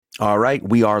All right,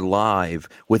 we are live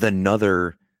with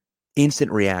another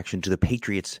instant reaction to the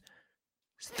Patriots'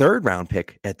 third round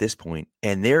pick at this point,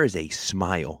 and there is a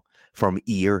smile from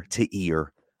ear to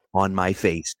ear on my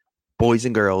face. Boys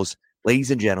and girls,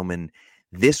 ladies and gentlemen,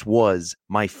 this was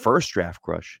my first draft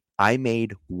crush. I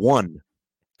made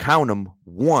count them,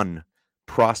 one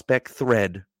prospect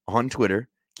thread on Twitter.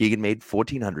 Keegan made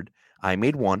 1,400. I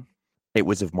made one. It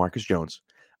was of Marcus Jones.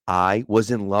 I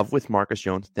was in love with Marcus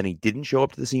Jones. Then he didn't show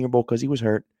up to the Senior Bowl because he was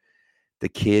hurt. The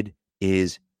kid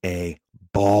is a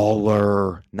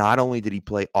baller. Not only did he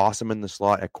play awesome in the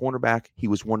slot at cornerback, he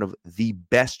was one of the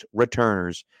best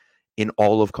returners in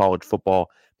all of college football,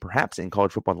 perhaps in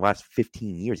college football in the last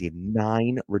 15 years. He had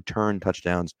 9 return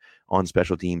touchdowns on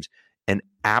special teams. An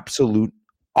absolute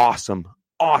awesome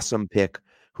pick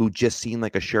who just seemed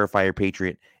like a surefire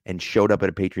Patriot and showed up at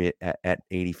a Patriot at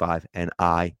 85, and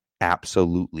I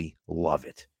absolutely love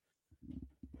it.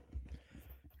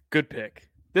 Good pick.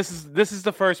 This is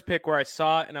the first pick where I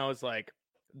saw it and I was like,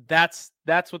 that's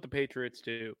what the Patriots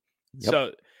do. Yep.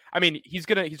 So I mean, he's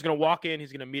gonna walk in,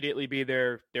 he's gonna immediately be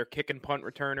their kick and punt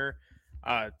returner.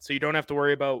 So you don't have to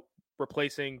worry about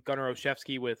replacing Gunnar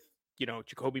Olszewski with,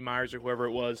 Jakobi Meyers or whoever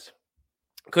it was.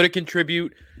 Could it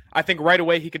contribute? I think right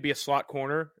away he could be a slot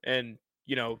corner and,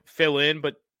 fill in,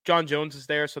 but John Jones is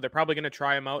there, so they're probably going to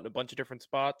try him out in a bunch of different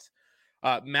spots.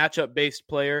 Matchup-based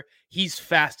player. He's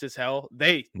fast as hell.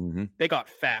 They got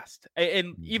fast.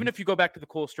 And even if you go back to the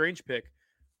Cole Strange pick,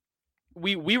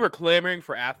 we were clamoring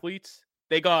for athletes.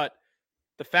 They got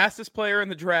the fastest player in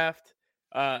the draft,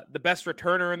 the best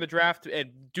returner in the draft,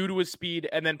 and due to his speed,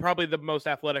 and then probably the most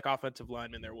athletic offensive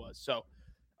lineman there was. So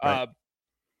right.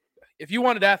 If you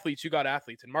wanted athletes, you got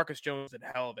athletes, and Marcus Jones is a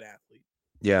hell of an athlete.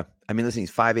 Yeah. I mean, listen,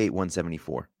 he's 5'8",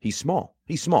 174. He's small.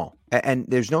 And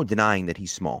there's no denying that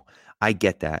he's small. I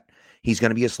get that. He's going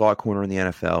to be a slot corner in the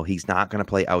NFL. He's not going to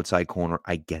play outside corner.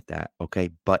 I get that. Okay.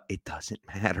 But it doesn't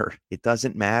matter. It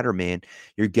doesn't matter, man.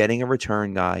 You're getting a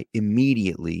return guy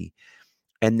immediately,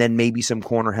 and then maybe some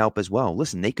corner help as well.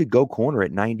 Listen, they could go corner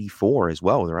at 94 as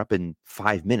well. They're up in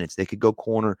 5 minutes. They could go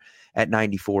corner at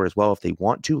 94 as well if they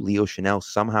want to. Leo Chanel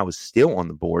somehow is still on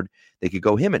the board. They could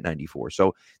go him at 94.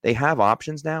 So they have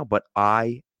options now, but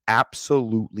I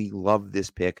absolutely love this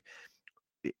pick.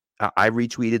 I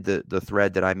retweeted the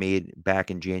thread that I made back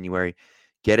in January.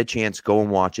 Get a chance, go and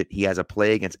watch it. He has a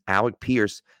play against Alec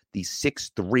Pierce, the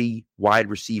 6'3" wide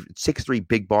receiver, 6'3"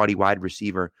 big body wide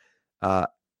receiver,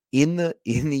 in the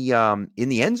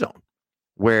end zone,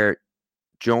 where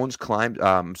Pierce climbs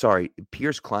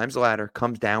the ladder,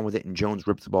 comes down with it, and Jones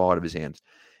rips the ball out of his hands.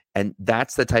 And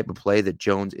that's the type of play that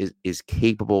Jones is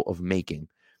capable of making.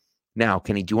 Now,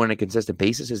 can he do it on a consistent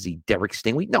basis? Is he Derek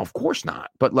Stingley? No, of course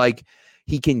not. But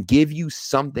he can give you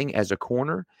something as a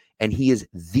corner, and he is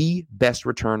the best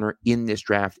returner in this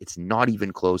draft. It's not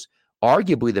even close.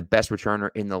 Arguably the best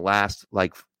returner in the last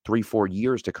 3-4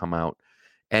 years to come out.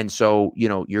 And so,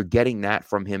 you're getting that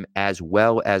from him as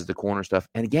well as the corner stuff.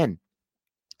 And again,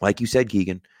 like you said,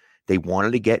 Keegan, they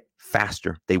wanted to get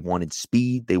faster. They wanted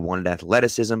speed. They wanted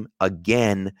athleticism.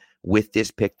 Again, with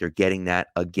this pick, they're getting that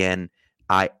again.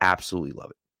 I absolutely love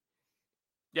it.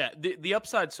 Yeah, the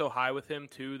upside's so high with him,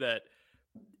 too, that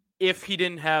if he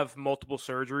didn't have multiple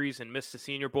surgeries and missed the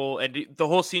Senior Bowl, and the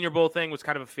whole Senior Bowl thing was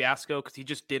kind of a fiasco because he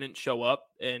just didn't show up.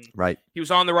 And right. He was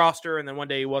on the roster, and then one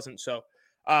day he wasn't. So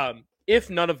if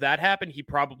none of that happened, he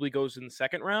probably goes in the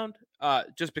second round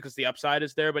just because the upside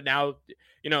is there. But now,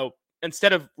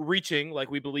 instead of reaching like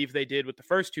we believe they did with the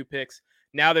first 2 picks,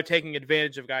 now they're taking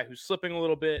advantage of a guy who's slipping a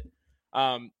little bit.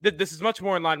 This is much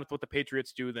more in line with what the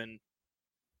Patriots do than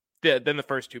the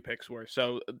first 2 picks were.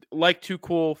 So Too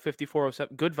Cool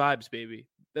 5407, good vibes, baby.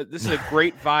 This is a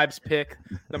great vibes pick.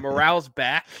 The morale's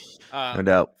back. No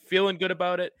doubt. Feeling good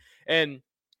about it. And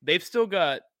they've still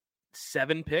got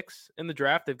 7 picks in the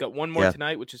draft. They've got one more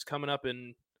tonight, which is coming up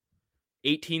in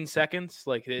 18 seconds.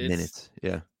 Minutes.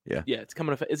 Yeah. Yeah, it's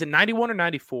coming up. Is it 91 or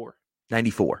 94?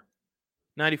 94.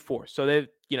 94. So they've,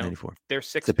 94. They're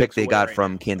 6 It's a pick they got right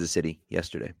from now. Kansas City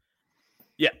yesterday.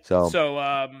 Yeah. So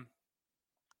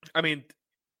I mean,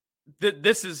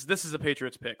 this is a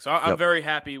Patriots pick. So I'm very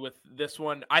happy with this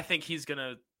one. I think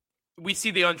we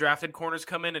see the undrafted corners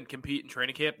come in and compete in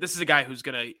training camp. This is a guy who's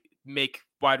going to make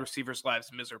wide receivers'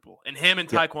 lives miserable. And him and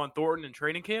Tyquan Thornton in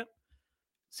training camp,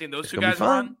 seeing those 2 guys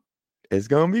run. It's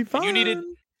going to be fun.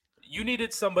 You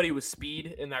needed somebody with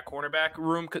speed in that cornerback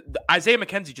room. Isaiah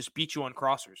McKenzie just beat you on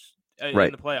crossers in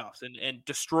the playoffs and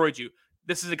destroyed you.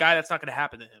 This is a guy that's not going to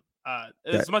happen to him.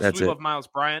 As much as we love Miles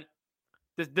Bryant,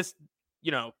 this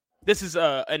is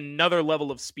another level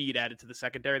of speed added to the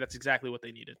secondary. That's exactly what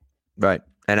they needed. Right.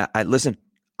 And I listen,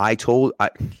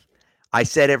 I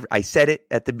said it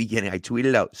at the beginning. I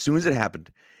tweeted out as soon as it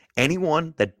happened.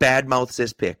 Anyone that badmouths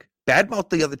this pick, badmouth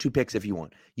the other 2 picks if you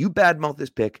want. You badmouth this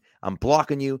pick, I'm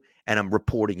blocking you and I'm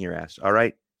reporting your ass. All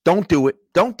right? Don't do it.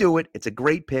 Don't do it. It's a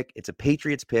great pick. It's a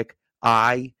Patriots pick.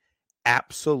 I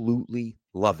absolutely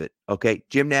love it. Okay?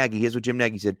 Jim Nagy, here's what Jim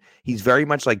Nagy said. He's very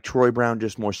much like Troy Brown,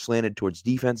 just more slanted towards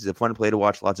defense. He's a fun play to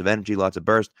watch. Lots of energy, lots of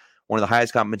burst. One of the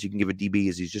highest compliments you can give a DB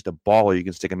is he's just a baller. You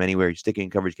can stick him anywhere. You stick him in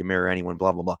coverage, you can mirror anyone,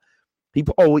 blah, blah, blah.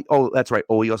 People, that's right.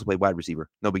 Oh, he also played wide receiver.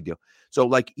 No big deal.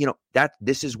 So,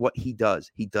 this is what he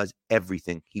does. He does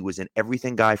everything. He was an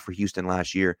everything guy for Houston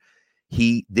last year.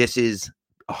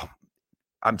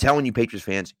 I'm telling you, Patriots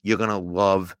fans, you're going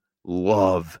to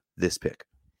love this pick.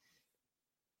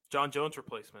 John Jones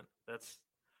replacement. That's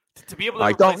to be able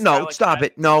to. Stop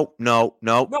it. No.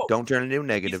 Don't turn it into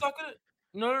negative. He's not gonna.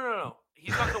 No.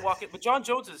 He's not gonna walk it. But John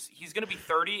Jones he's gonna be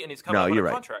 30 and he's coming up with a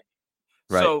contract.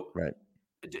 Right. So right.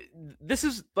 This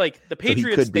is like the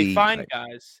Patriots. They find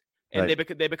guys and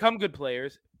they become good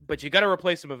players, but you got to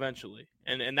replace them eventually.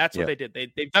 And that's what they did.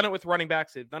 They've done it with running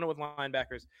backs. They've done it with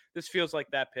linebackers. This feels like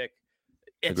that pick.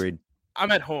 Agreed.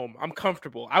 I'm at home. I'm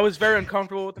comfortable. I was very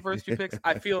uncomfortable with the first 2 picks.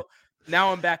 I feel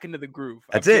now I'm back into the groove.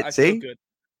 That's it. I feel good.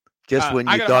 Just when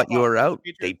you thought you were out,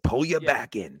 they pull you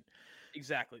back in.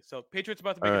 Exactly. So Patriots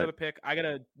about to make another pick. I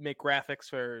gotta make graphics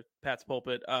for Pat's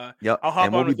Pulpit. I'll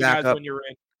hop on with you guys when you're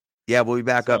in. Yeah, we'll be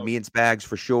back up. Me and Spags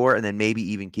for sure, and then maybe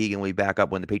even Keegan will be back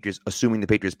up when the Patriots, assuming the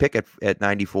Patriots pick at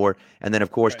 94, and then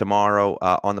of course tomorrow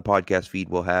on the podcast feed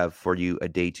we'll have for you a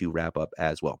day 2 wrap up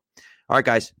as well. All right,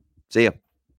 guys. See ya.